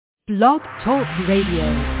Blog Talk Radio.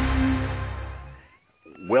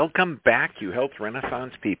 Welcome back, you health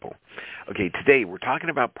renaissance people. Okay, today we're talking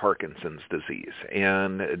about Parkinson's disease,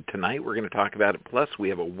 and tonight we're going to talk about it. Plus, we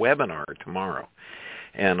have a webinar tomorrow,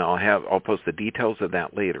 and I'll post the details of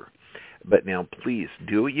that later. But now, please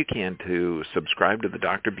do what you can to subscribe to the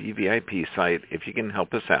Dr. B VIP site if you can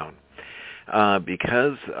help us out,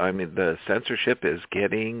 because the censorship is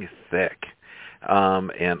getting thick.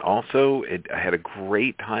 And also, I had a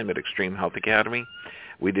great time at Extreme Health Academy.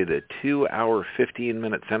 We did a 2-hour,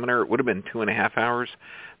 15-minute seminar. It would have been 2.5 hours,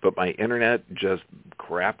 but my internet just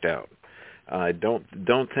crapped out. I don't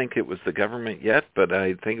think it was the government yet, but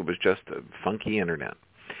I think it was just a funky internet.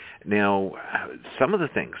 Now, some of the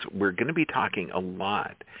things, we're going to be talking a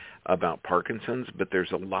lot about Parkinson's, but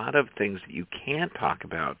there's a lot of things that you can't talk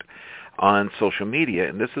about on social media,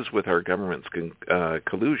 and this is with our government's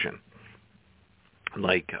collusion.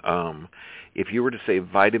 Like if you were to say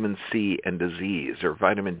vitamin C and disease or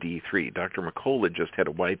vitamin D3, Dr. McCullough just had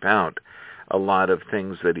to wipe out a lot of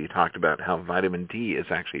things that he talked about, how vitamin D is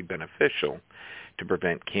actually beneficial to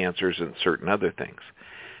prevent cancers and certain other things.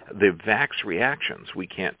 The vax reactions we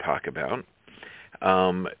can't talk about.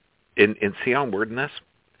 In see how I'm wording this?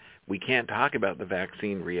 We can't talk about the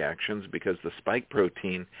vaccine reactions because the spike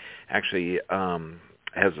protein actually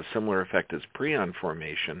has a similar effect as prion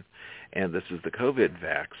formation, and this is the COVID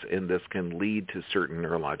vax, and this can lead to certain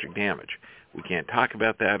neurologic damage. We can't talk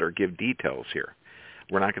about that or give details here.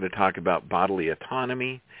 We're not going to talk about bodily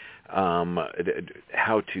autonomy,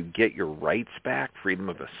 how to get your rights back, freedom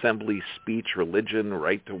of assembly, speech, religion,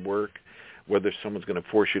 right to work, whether someone's going to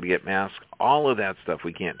force you to get masked. All of that stuff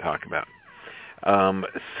we can't talk about.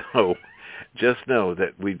 So just know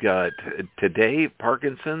that we've got today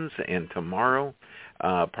Parkinson's and tomorrow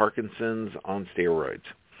Parkinson's on steroids,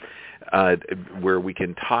 where we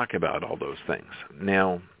can talk about all those things.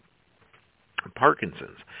 Now,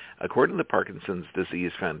 Parkinson's, according to the Parkinson's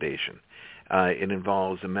Disease Foundation, it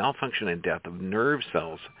involves a malfunction and death of nerve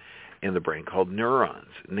cells in the brain called neurons.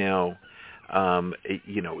 Now,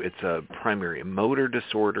 it's a primary motor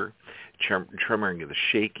disorder, tremoring of the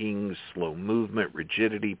shaking, slow movement,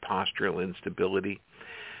 rigidity, postural instability.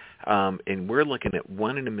 And we're looking at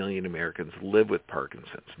 1 in a million Americans live with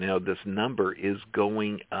Parkinson's. Now, this number is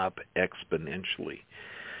going up exponentially.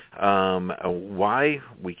 Why?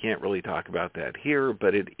 We can't really talk about that here,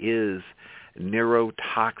 but it is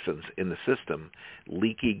neurotoxins in the system,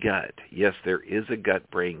 leaky gut. Yes, there is a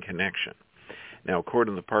gut-brain connection. Now,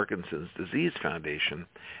 according to the Parkinson's Disease Foundation,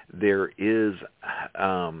 there is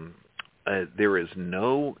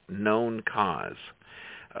no known cause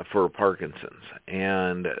for Parkinson's,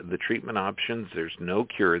 and the treatment options, there's no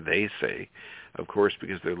cure, they say, of course,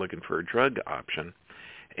 because they're looking for a drug option,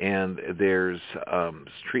 and there's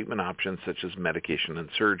treatment options such as medication and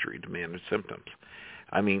surgery to manage symptoms.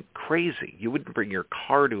 I mean, crazy. You wouldn't bring your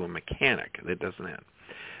car to a mechanic that doesn't have.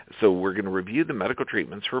 So we're going to review the medical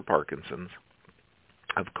treatments for Parkinson's,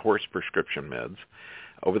 of course, prescription meds,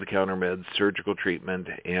 over-the-counter meds, surgical treatment,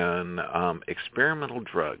 and experimental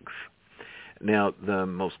drugs. Now, the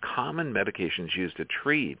most common medications used to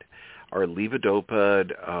treat are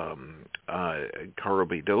levodopa,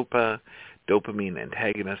 carbidopa, dopamine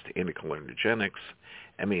antagonist, anticholinergics,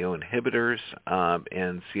 MAO inhibitors,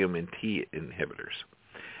 and COMT inhibitors.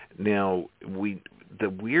 Now, the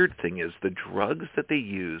weird thing is the drugs that they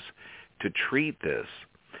use to treat this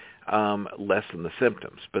lessen the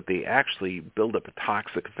symptoms, but they actually build up a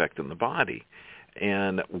toxic effect in the body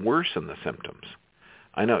and worsen the symptoms.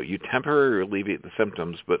 I know, you temporarily alleviate the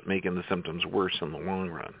symptoms, but making the symptoms worse in the long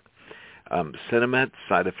run. Cinemet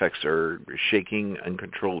side effects are shaking,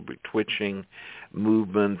 uncontrollable twitching,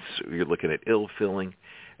 movements. You're looking at ill feeling.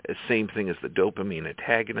 Same thing as the dopamine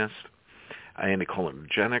antagonist.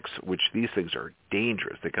 Anticholinergics, which these things are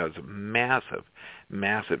dangerous. They cause massive,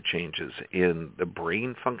 massive changes in the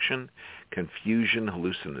brain function, confusion,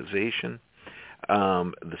 hallucination.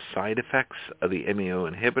 The side effects of the MAO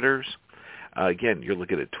inhibitors, again, you're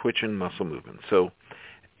looking at twitching, muscle movement. So,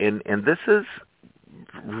 and this is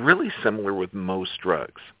really similar with most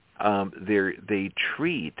drugs. They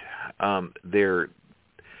treat the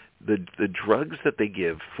drugs that they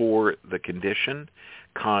give for the condition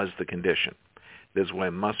cause the condition. This is why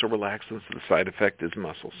muscle relaxants, the side effect is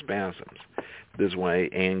muscle spasms. This is why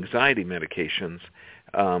anxiety medications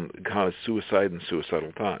cause suicide and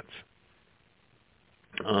suicidal thoughts.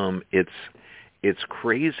 It's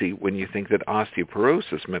crazy when you think that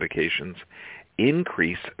osteoporosis medications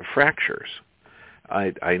increase fractures.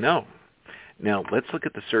 I know. Now, let's look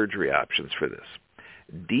at the surgery options for this.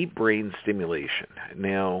 Deep brain stimulation.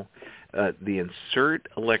 Now, They insert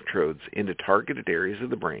electrodes into targeted areas of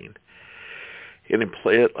the brain and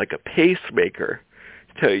implant it like a pacemaker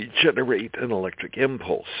to generate an electric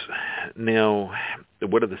impulse. Now,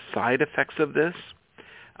 what are the side effects of this?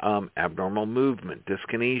 Abnormal movement,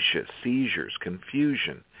 dyskinesia, seizures,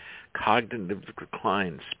 confusion, cognitive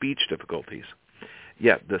decline, speech difficulties.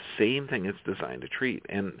 Yeah, the same thing it's designed to treat.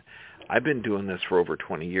 And I've been doing this for over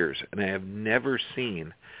 20 years, and I have never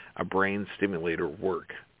seen a brain stimulator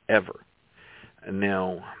work, ever.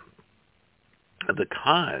 Now, the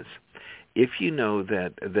cause, if you know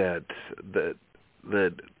that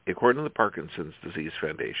according to the Parkinson's Disease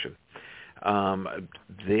Foundation,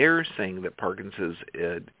 they're saying that Parkinson's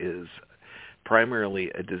is primarily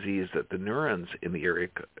a disease that the neurons in the area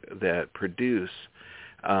that produce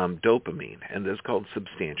dopamine, and this is called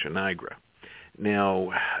substantia nigra.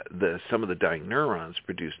 Now, some of the dying neurons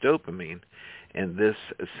produce dopamine, and this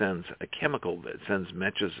sends a chemical that sends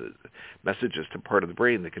messages to part of the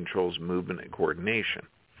brain that controls movement and coordination.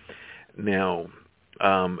 Now,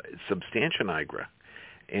 substantia nigra,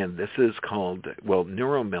 and this is called,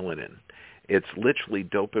 neuromelanin. It's literally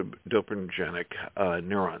dopaminergic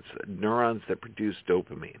neurons that produce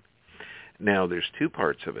dopamine. Now, there's two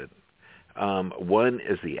parts of it. One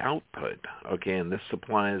is the output, okay, and this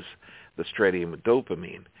supplies the striatum with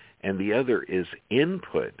dopamine, and the other is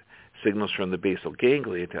input, signals from the basal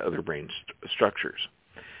ganglia to other brain structures.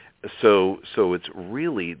 So it's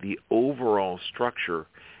really the overall structure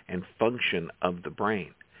and function of the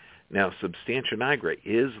brain. Now, substantia nigra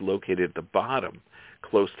is located at the bottom,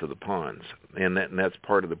 close to the pons, and that's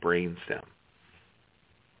part of the brainstem.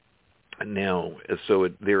 Now,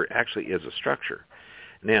 there actually is a structure.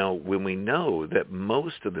 Now, when we know that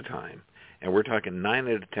most of the time, and we're talking 9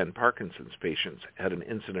 out of 10 Parkinson's patients had an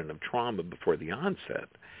incident of trauma before the onset,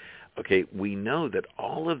 okay, we know that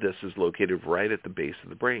all of this is located right at the base of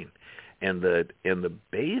the brain. And the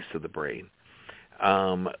base of the brain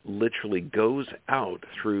literally goes out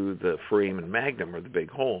through the foramen magnum, or the big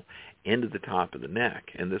hole, into the top of the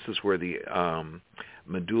neck. And this is where the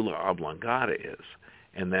medulla oblongata is.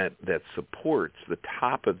 And that supports the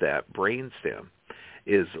top of that brainstem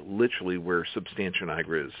is literally where substantia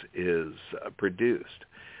nigra is produced,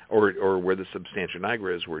 or where the substantia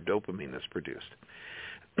nigra is where dopamine is produced.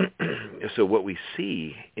 So what we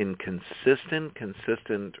see in consistent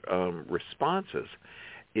responses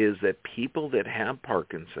is that people that have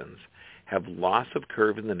Parkinson's have loss of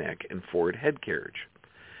curve in the neck and forward head carriage.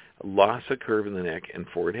 Loss of curve in the neck and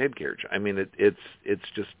forward head carriage. I mean, it's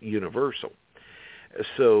just universal.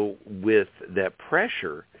 So with that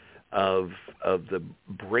pressure of the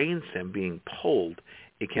brainstem being pulled,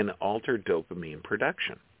 it can alter dopamine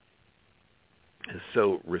production.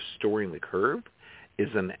 So restoring the curve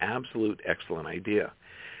is an absolute excellent idea.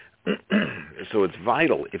 So it's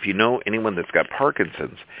vital. If you know anyone that's got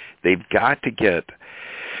Parkinson's, they've got to get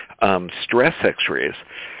stress x-rays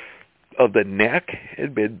of the neck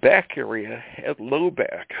and mid-back area and low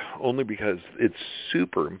back, only because it's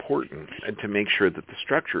super important to make sure that the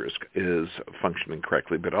structure is functioning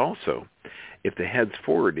correctly. But also, if the head's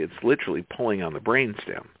forward, it's literally pulling on the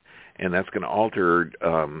brainstem, and that's going to alter,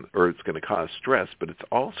 or it's going to cause stress, but it's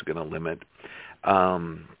also going to limit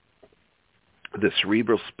the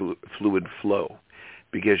cerebral fluid flow,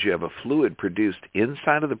 because you have a fluid produced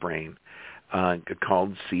inside of the brain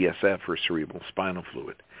called CSF, or cerebral spinal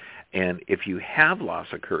fluid. And if you have loss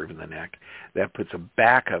of curve in the neck, that puts a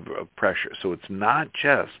backup of pressure. So it's not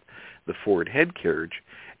just the forward head carriage,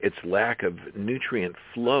 it's lack of nutrient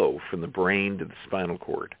flow from the brain to the spinal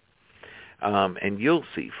cord. And you'll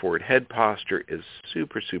see forward head posture is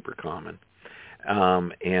super, super common.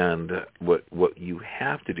 And what you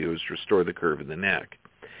have to do is restore the curve in the neck.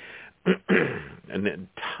 And then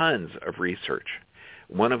tons of research.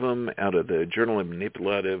 One of them out of the Journal of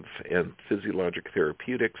Manipulative and Physiologic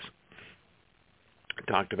Therapeutics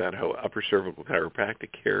talked about how upper cervical chiropractic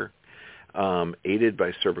care, aided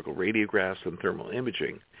by cervical radiographs and thermal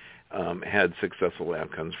imaging, had successful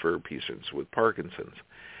outcomes for patients with Parkinson's.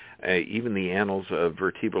 Even the Annals of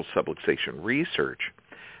Vertebral Subluxation Research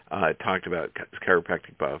talked about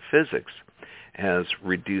chiropractic biophysics has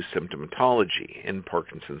reduced symptomatology in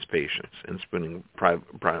Parkinson's patients and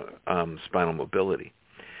spinal mobility.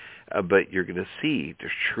 But you're going to see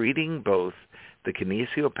they're treating both the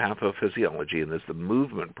kinesiopathophysiology, and there's the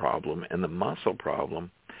movement problem and the muscle problem,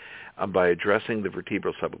 by addressing the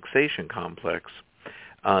vertebral subluxation complex,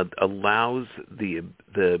 allows the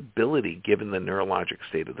ability, given the neurologic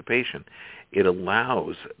state of the patient, it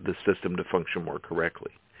allows the system to function more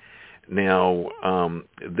correctly. Now,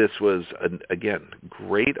 this was, again,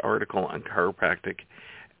 great article on chiropractic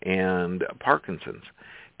and Parkinson's,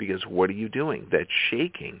 because what are you doing? That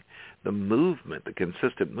shaking, the movement, the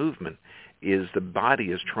consistent movement, is the body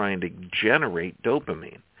is trying to generate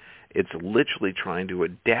dopamine. It's literally trying to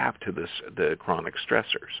adapt to the chronic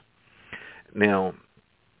stressors. Now,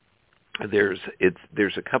 there's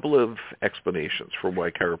a couple of explanations for why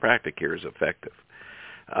chiropractic care is effective.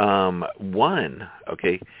 One,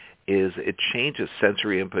 is it changes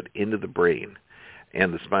sensory input into the brain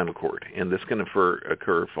and the spinal cord, and this can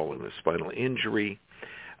occur following a spinal injury.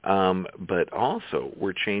 But also,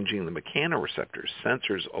 we're changing the mechanoreceptors,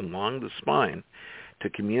 sensors along the spine, to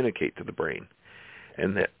communicate to the brain,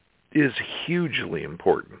 and that is hugely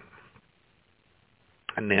important.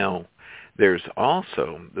 And now, there's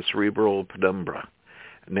also the cerebral penumbra.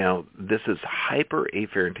 Now, this is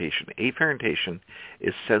hyperafferentation. Afferentation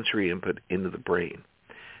is sensory input into the brain.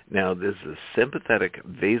 Now, this is a sympathetic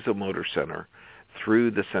vasomotor center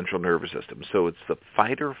through the central nervous system. So it's the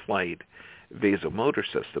fight-or-flight vasomotor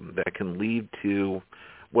system that can lead to,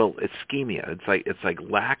 ischemia. It's like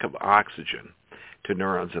lack of oxygen to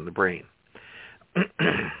neurons in the brain.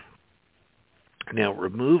 Now,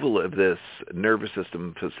 removal of this nervous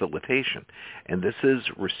system facilitation, and this is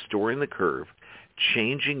restoring the curve,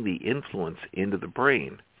 changing the influence into the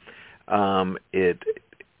brain.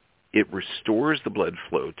 It restores the blood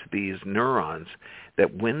flow to these neurons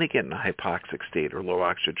that when they get in a hypoxic state or low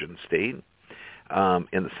oxygen state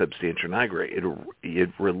in the substantia nigra,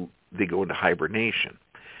 they go into hibernation.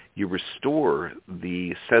 You restore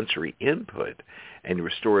the sensory input and you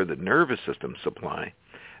restore the nervous system supply,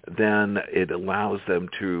 then it allows them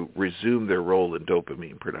to resume their role in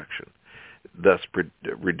dopamine production, thus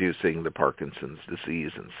reducing the Parkinson's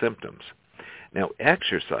disease and symptoms. Now,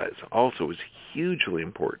 exercise also is hugely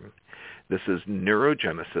important. This is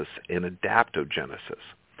neurogenesis and adaptogenesis.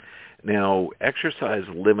 Now, exercise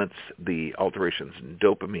limits the alterations in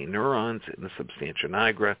dopamine neurons in the substantia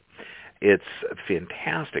nigra. It's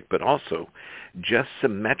fantastic, but also just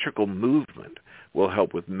symmetrical movement will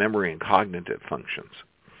help with memory and cognitive functions.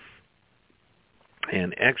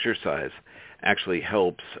 And exercise actually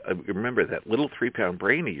helps. Remember, that little 3-pound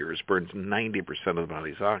brain of yours burns 90% of the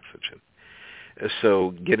body's oxygen.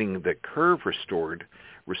 So getting the curve restored,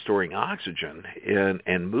 restoring oxygen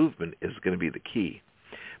and movement is going to be the key.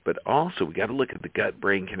 But also, we got to look at the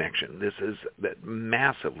gut-brain connection. This is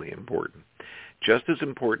massively important. Just as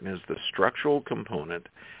important as the structural component,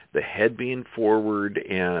 the head being forward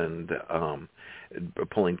and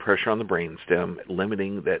pulling pressure on the brainstem,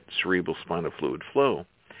 limiting that cerebral spinal fluid flow.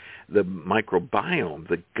 The microbiome,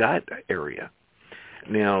 the gut area.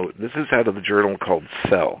 Now, this is out of the journal called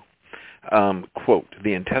Cell. Quote,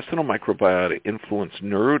 the intestinal microbiota influence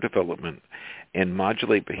neurodevelopment and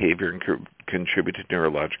modulate behavior and contribute to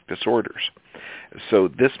neurologic disorders. So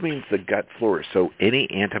this means the gut flora. So any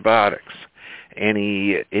antibiotics,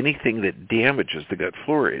 anything that damages the gut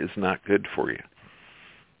flora is not good for you.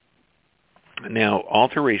 Now,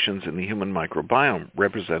 alterations in the human microbiome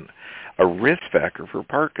represent a risk factor for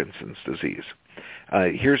Parkinson's disease.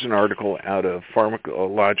 Here's an article out of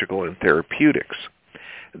Pharmacological and Therapeutics.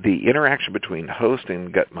 The interaction between host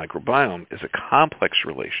and gut microbiome is a complex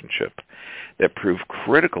relationship that proved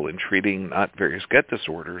critical in treating not various gut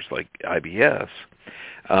disorders like IBS,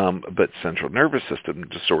 but central nervous system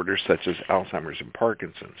disorders such as Alzheimer's and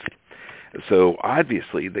Parkinson's. So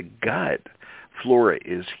obviously the gut flora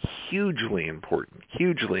is hugely important,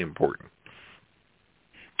 hugely important.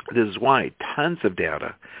 This is why tons of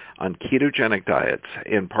data on ketogenic diets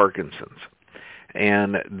and Parkinson's.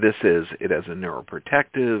 And it has a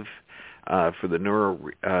neuroprotective for the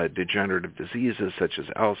neurodegenerative diseases such as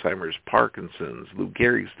Alzheimer's, Parkinson's, Lou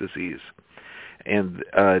Gehrig's disease. And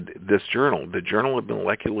this journal, the Journal of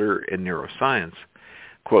Molecular and Neuroscience,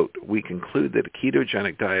 quote, we conclude that a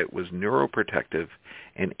ketogenic diet was neuroprotective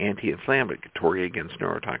and anti-inflammatory against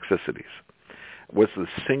neurotoxicities. What's the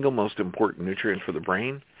single most important nutrient for the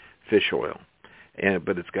brain? Fish oil.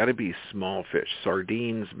 But it's got to be small fish,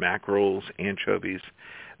 sardines, mackerels, anchovies,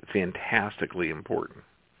 fantastically important.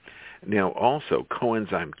 Now, also,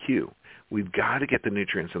 coenzyme Q. We've got to get the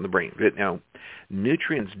nutrients in the brain. Now,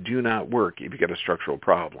 nutrients do not work if you've got a structural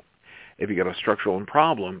problem. If you've got a structural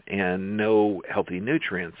problem and no healthy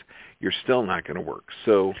nutrients, you're still not going to work.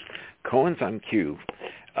 So coenzyme Q,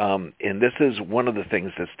 and this is one of the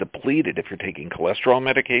things that's depleted if you're taking cholesterol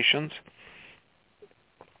medications.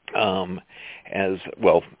 As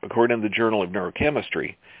well, according to the Journal of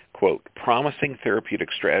Neurochemistry, quote, promising therapeutic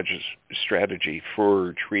strategy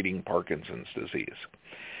for treating Parkinson's disease.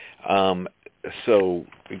 So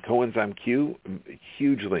coenzyme Q,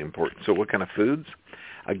 hugely important. So what kind of foods?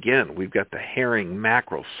 Again, we've got the herring,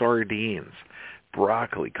 mackerel, sardines,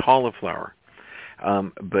 broccoli, cauliflower.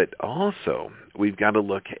 But also, we've got to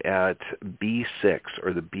look at B6,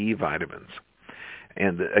 or the B vitamins.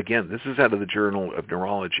 And again, this is out of the Journal of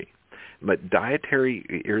Neurology. But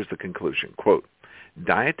here's the conclusion, quote,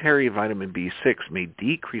 dietary vitamin B6 may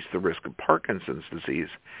decrease the risk of Parkinson's disease,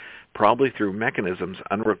 probably through mechanisms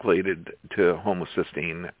unrelated to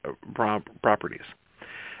homocysteine properties.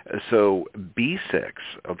 So B6,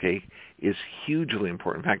 okay, is hugely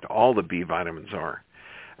important. In fact, all the B vitamins are.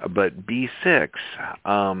 But B6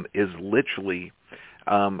 is literally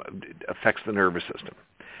affects the nervous system.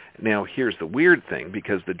 Now, here's the weird thing,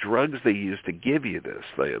 because the drugs they use to give you this,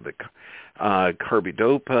 the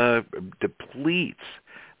carbidopa, depletes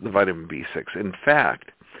the vitamin B6. In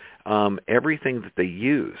fact, everything that they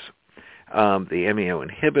use, the MEO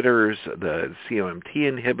inhibitors, the COMT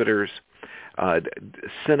inhibitors,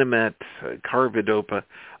 Cinemet, carbidopa,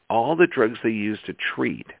 all the drugs they use to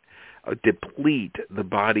treat deplete the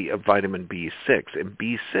body of vitamin B6. And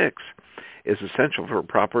B6 is essential for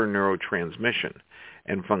proper neurotransmission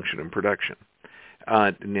and function and production.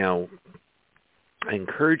 Now, I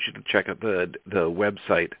encourage you to check out the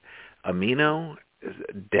website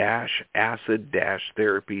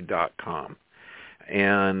amino-acid-therapy.com.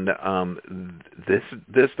 And this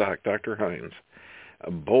Dr. Hines,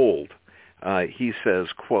 bold, he says,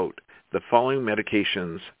 quote, the following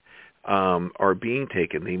medications are being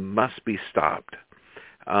taken. They must be stopped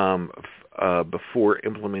before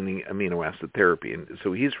implementing amino acid therapy. And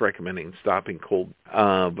so he's recommending stopping cold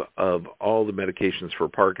of all the medications for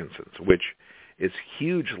Parkinson's, which is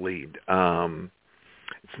hugely,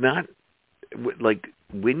 it's not, like,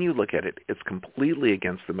 when you look at it, it's completely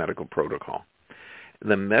against the medical protocol.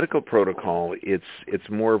 The medical protocol, it's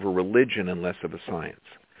more of a religion and less of a science.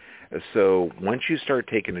 So once you start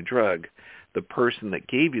taking a drug, the person that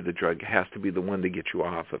gave you the drug has to be the one to get you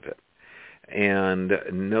off of it. And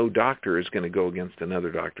no doctor is going to go against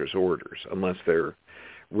another doctor's orders unless they're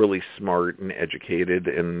really smart and educated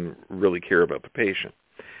and really care about the patient.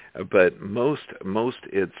 But most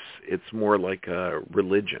it's more like a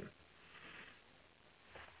religion.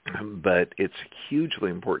 But it's hugely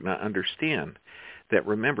important to understand that,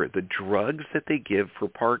 remember, the drugs that they give for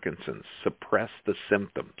Parkinson's suppress the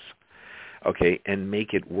symptoms, okay, and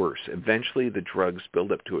make it worse. Eventually, the drugs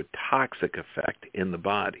build up to a toxic effect in the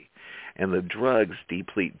body, and the drugs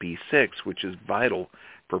deplete B6, which is vital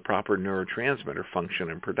for proper neurotransmitter function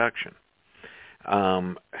and production.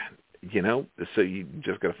 So you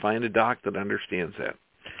just got to find a doc that understands that.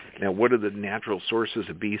 Now, what are the natural sources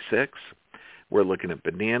of B6? We're looking at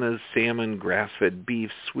bananas, salmon, grass-fed beef,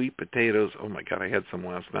 sweet potatoes. Oh, my God, I had some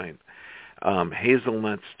last night.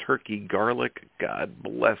 Hazelnuts, turkey, garlic. God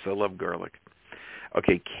bless, I love garlic.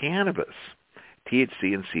 Okay, cannabis,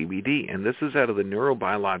 THC and CBD, and this is out of the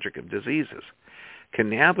Neurobiologic of Diseases.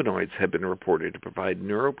 Cannabinoids have been reported to provide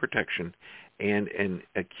neuroprotection and an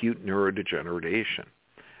acute neurodegeneration.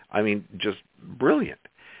 I mean, just brilliant.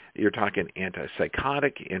 You're talking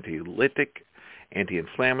antipsychotic, anxiolytic,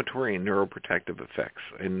 anti-inflammatory, and neuroprotective effects.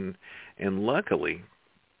 And luckily,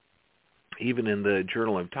 even in the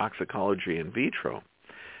Journal of Toxicology in Vitro,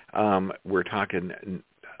 we're talking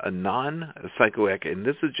a non-psychoactive, and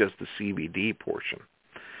this is just the CBD portion,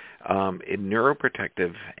 in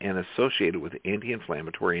neuroprotective and associated with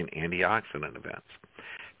anti-inflammatory and antioxidant events.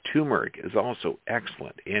 Turmeric is also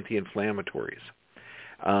excellent anti-inflammatories,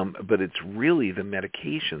 but it's really the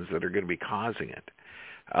medications that are going to be causing it.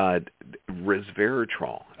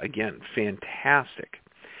 Resveratrol, again, fantastic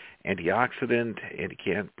antioxidant,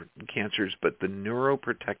 anti-cancers, but the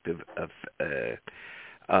neuroprotective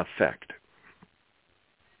effect.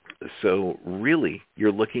 So really,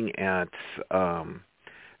 you're looking at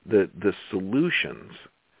the solutions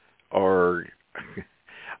are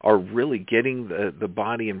really getting the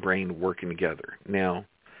body and brain working together. Now,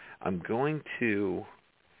 I'm going to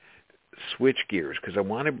switch gears because I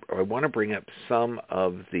want to bring up some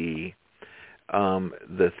of the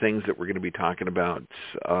things that we're going to be talking about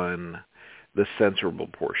on the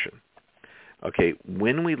censorable portion. Okay,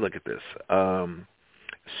 when we look at this,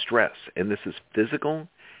 stress, and this is physical,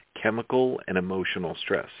 chemical, and emotional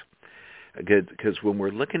stress. Because when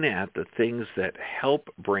we're looking at the things that help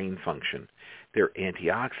brain function, they're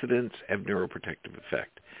antioxidants, have neuroprotective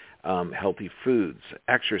effect. Healthy foods,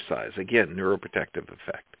 exercise, again, neuroprotective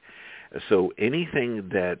effect. So anything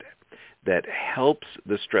that helps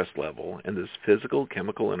the stress level, and this physical,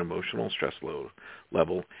 chemical, and emotional stress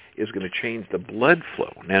level is going to change the blood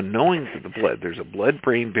flow. Now, knowing that the blood, there's a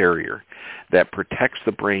blood-brain barrier that protects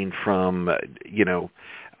the brain from,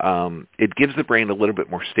 it gives the brain a little bit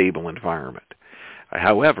more stable environment.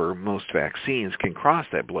 However, most vaccines can cross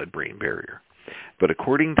that blood-brain barrier. But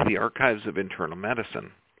according to the Archives of Internal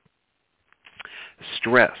Medicine,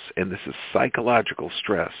 stress, and this is psychological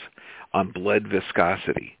stress, on blood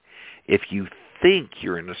viscosity, if you think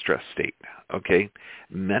you're in a stress state, okay,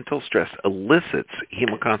 mental stress elicits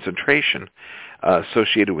hemoconcentration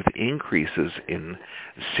associated with increases in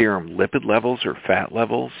serum lipid levels or fat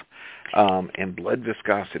levels and blood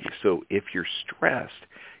viscosity. So if you're stressed,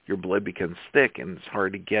 your blood becomes thick and it's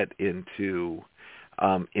hard to get into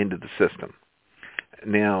the system.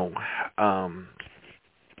 Now,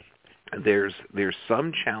 there's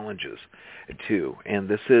some challenges too, and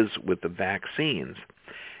this is with the vaccines.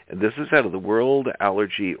 And this is out of the World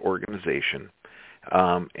Allergy Organization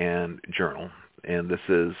and Journal, and this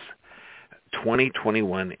is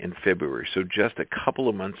 2021 in February, so just a couple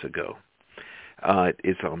of months ago.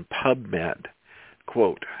 It's on PubMed.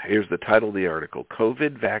 Quote, here's the title of the article,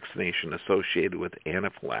 COVID vaccination associated with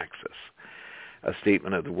anaphylaxis. A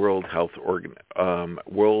statement of the World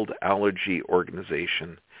Allergy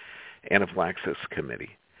Organization Anaphylaxis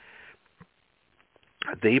Committee.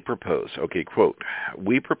 They propose, okay, quote,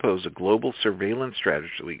 we propose a global surveillance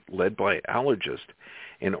strategy led by allergists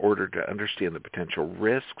in order to understand the potential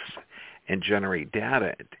risks and generate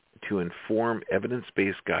data to inform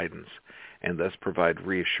evidence-based guidance and thus provide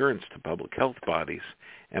reassurance to public health bodies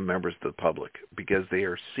and members of the public because they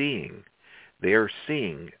are seeing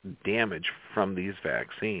damage from these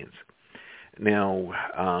vaccines. Now,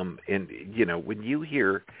 and you know, when you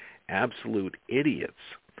hear absolute idiots,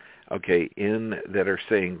 okay, that are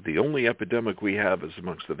saying the only epidemic we have is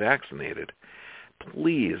amongst the vaccinated,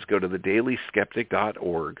 please go to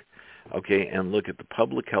theDailySkeptic.org, okay, and look at the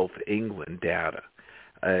Public Health England data.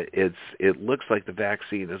 It looks like the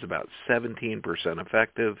vaccine is about 17%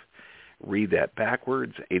 effective. Read that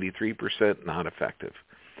backwards, 83% not effective.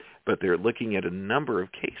 But they're looking at a number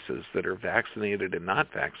of cases that are vaccinated and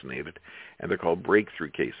not vaccinated, and they're called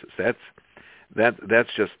breakthrough cases. That's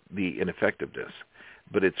just the ineffectiveness.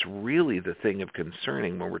 But it's really the thing of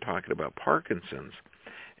concerning when we're talking about Parkinson's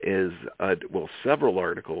is, several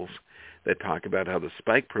articles that talk about how the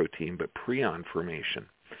spike protein, but prion formation.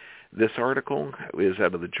 This article is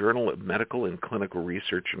out of the Journal of Medical and Clinical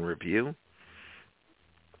Research and Review.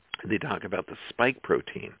 They talk about the spike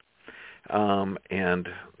protein. And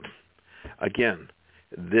again,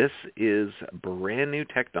 this is brand new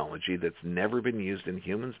technology that's never been used in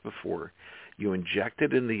humans before. You inject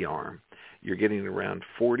it in the arm. You're getting around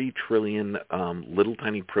 40 trillion little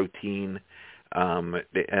tiny protein,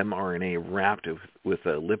 the mRNA wrapped with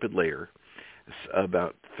a lipid layer.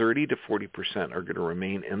 About 30 to 40% are going to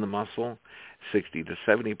remain in the muscle. 60 to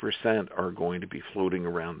 70% are going to be floating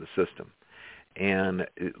around the system. And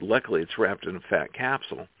luckily, it's wrapped in a fat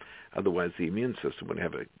capsule. Otherwise, the immune system would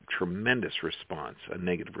have a tremendous response, a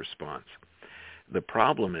negative response. The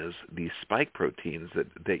problem is these spike proteins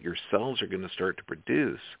that your cells are going to start to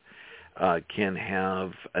produce can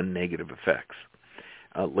have a negative effects.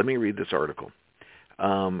 Let me read this article.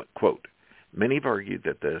 Quote, many have argued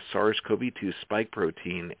that the SARS-CoV-2 spike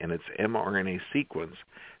protein and its mRNA sequence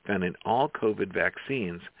found in all COVID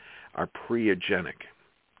vaccines are priogenic.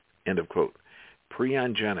 End of quote.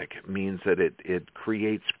 Priogenic means that it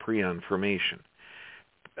creates prion formation.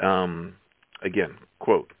 Again,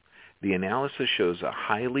 quote, the analysis shows a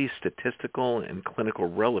highly statistical and clinical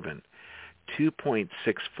relevant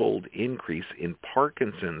 2.6-fold increase in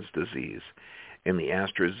Parkinson's disease in the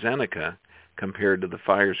AstraZeneca compared to the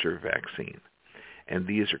Pfizer vaccine. And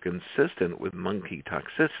these are consistent with monkey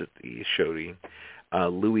toxicity showing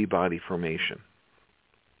Lewy body formation.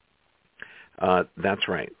 That's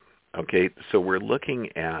right. Okay, so we're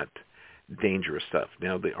looking at dangerous stuff.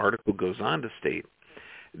 Now, the article goes on to state,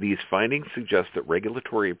 these findings suggest that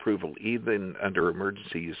regulatory approval, even under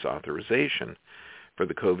emergency use authorization for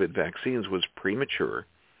the COVID vaccines, was premature,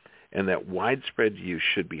 and that widespread use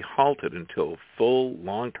should be halted until full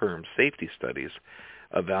long-term safety studies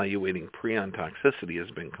evaluating prion toxicity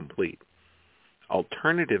has been complete.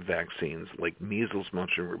 Alternative vaccines like measles,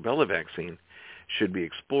 mumps, and rubella vaccine should be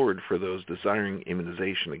explored for those desiring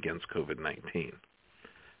immunization against COVID-19.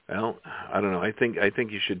 Well, I don't know. I think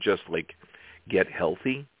you should just get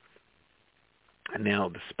healthy. Now,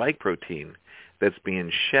 the spike protein that's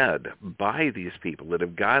being shed by these people that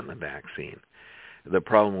have gotten the vaccine, the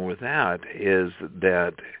problem with that is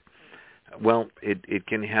that, well, it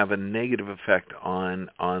can have a negative effect on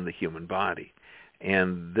the human body.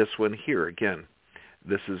 And this one here, again,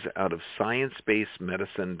 this is out of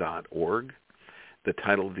sciencebasedmedicine.org. The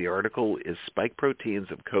title of the article is Spike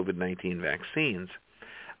Proteins of COVID-19 Vaccines.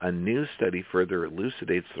 A new study further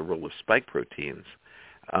elucidates the role of spike proteins.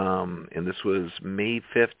 And this was May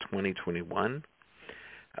 5th, 2021.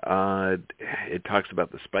 It talks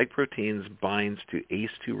about the spike proteins binds to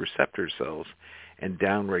ACE2 receptor cells and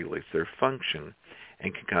downregulates their function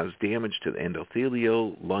and can cause damage to the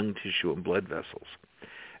endothelial, lung tissue, and blood vessels.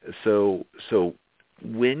 So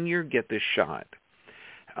when you get this shot,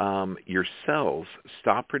 your cells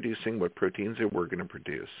stop producing what proteins they were going to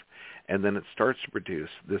produce, and then it starts to produce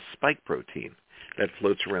this spike protein that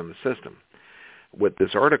floats around the system. What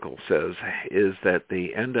this article says is that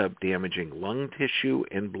they end up damaging lung tissue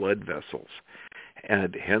and blood vessels,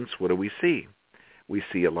 and hence what do we see? We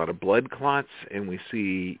see a lot of blood clots, and we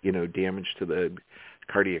see damage to the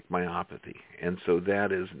cardiac myopathy, and so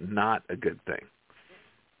that is not a good thing.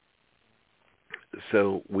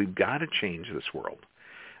 So we've got to change this world.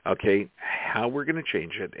 Okay, how we're going to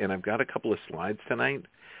change it, and I've got a couple of slides tonight.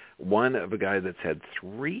 One of a guy that's had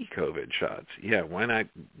 3 COVID shots. Yeah, why not?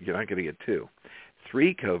 You're not going to get 2.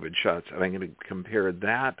 3 COVID shots, and I'm going to compare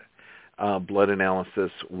that blood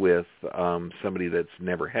analysis with somebody that's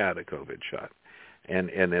never had a COVID shot, and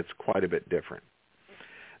it's quite a bit different.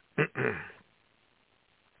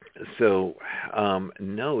 So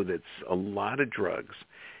know that's a lot of drugs,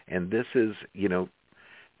 and this is,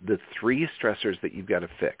 the 3 stressors that you've got to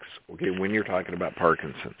fix, okay, when you're talking about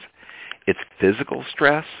Parkinson's. It's physical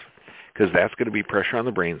stress, because that's going to be pressure on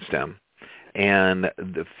the brainstem, and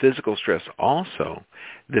the physical stress also,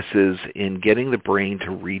 this is in getting the brain to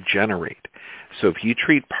regenerate. So if you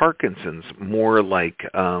treat Parkinson's more like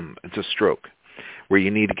it's a stroke, where you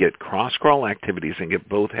need to get cross-crawl activities and get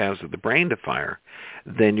both halves of the brain to fire,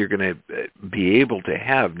 then you're going to be able to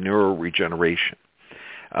have neuroregeneration.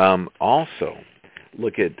 Also,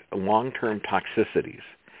 look at long-term toxicities,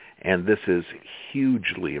 and this is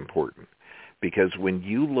hugely important, because when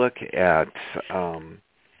you look at,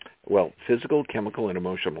 physical, chemical, and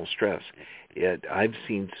emotional stress, I've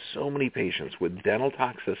seen so many patients with dental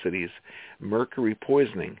toxicities, mercury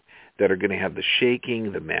poisoning, that are going to have the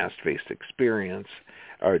shaking, the masked-faced experience,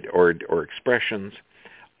 or expressions.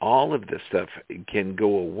 All of this stuff can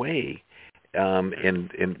go away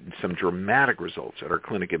in some dramatic results at our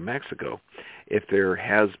clinic in Mexico if there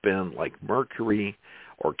has been like mercury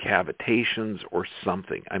or cavitations or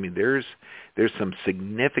something. I mean, there's some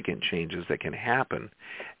significant changes that can happen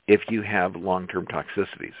if you have long-term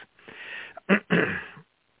toxicities.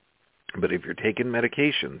 But if you're taking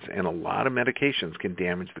medications, and a lot of medications can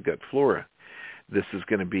damage the gut flora, this is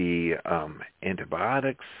going to be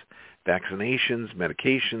antibiotics, vaccinations,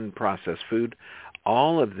 medication, processed food.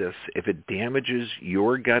 All of this, if it damages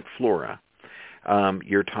your gut flora,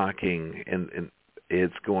 you're talking, and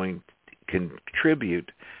it's going to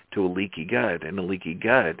contribute to a leaky gut, and a leaky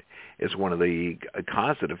gut is one of the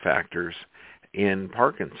causative factors in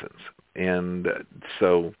Parkinson's. And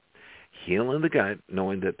so healing the gut,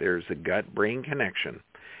 knowing that there's a gut-brain connection,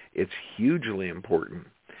 it's hugely important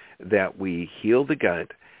that we heal the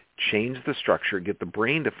gut, change the structure, get the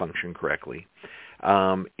brain to function correctly.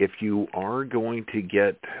 If you are going to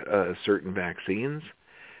get certain vaccines,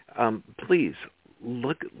 please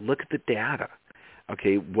look at the data.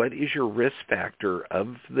 Okay, what is your risk factor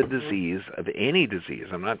of the disease, of any disease?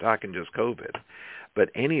 I'm not talking just COVID, but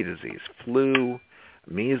any disease, flu,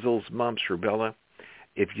 measles, mumps, rubella.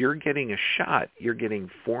 If you're getting a shot, you're getting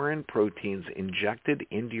foreign proteins injected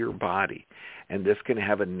into your body, and this can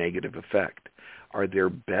have a negative effect. Are there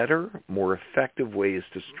better, more effective ways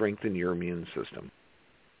to strengthen your immune system?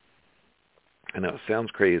 I know, it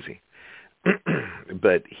sounds crazy,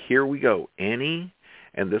 but here we go. And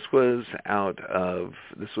this was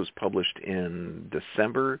published in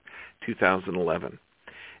December 2011.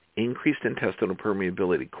 Increased intestinal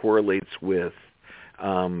permeability correlates with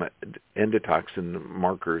endotoxin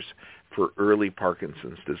markers for early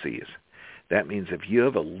Parkinson's disease. That means if you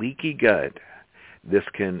have a leaky gut, this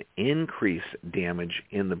can increase damage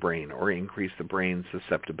in the brain or increase the brain's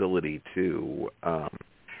susceptibility to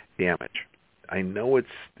damage. I know it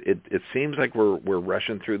seems like we're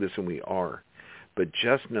rushing through this, and we are, but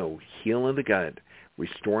just know healing the gut,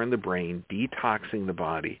 restoring the brain, detoxing the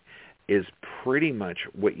body is pretty much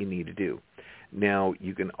what you need to do. Now,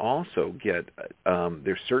 you can also get,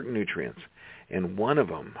 there's certain nutrients, and one of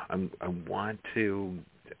them, I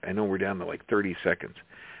know we're down to like 30 seconds,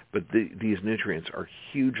 but these nutrients are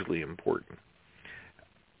hugely important.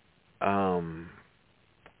 There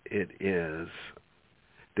it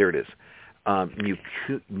is,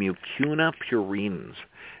 Mucuna purines.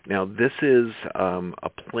 Now, this is a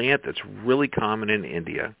plant that's really common in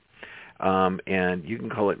India, and you can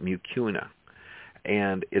call it mucuna.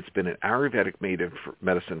 And it's been an Ayurvedic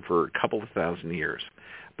medicine for a couple of thousand years,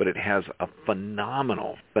 but it has a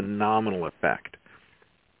phenomenal effect.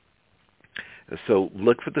 So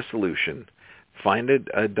look for the solution. Find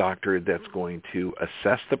a doctor that's going to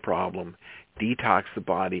assess the problem, detox the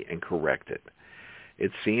body, and correct it.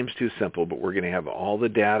 It seems too simple, but we're going to have all the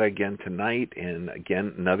data again tonight and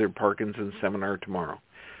again another Parkinson's seminar tomorrow.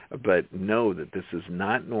 But know that this is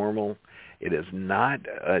not normal. It is not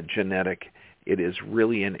genetic. It is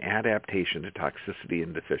really an adaptation to toxicity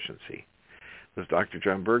and deficiency. This is Dr.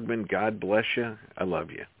 John Bergman. God bless you. I love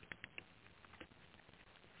you.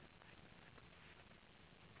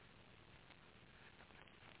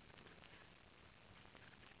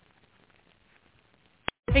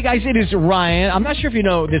 Hey guys, it is Ryan. I'm not sure if you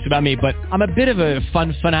know this about me, but I'm a bit of a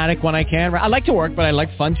fun fanatic when I can. I like to work, but I like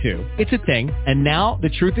fun too. It's a thing. And now the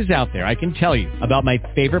truth is out there. I can tell you about my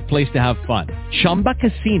favorite place to have fun. Chumba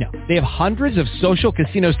Casino. They have hundreds of social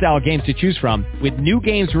casino style games to choose from with new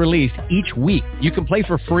games released each week. You can play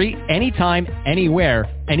for free anytime, anywhere.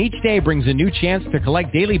 And each day brings a new chance to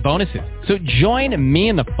collect daily bonuses. So join me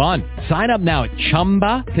in the fun. Sign up now at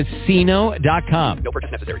ChumbaCasino.com. No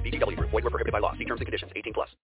purchase necessary. VGW Group. Void where prohibited by law. See terms and conditions. 18+.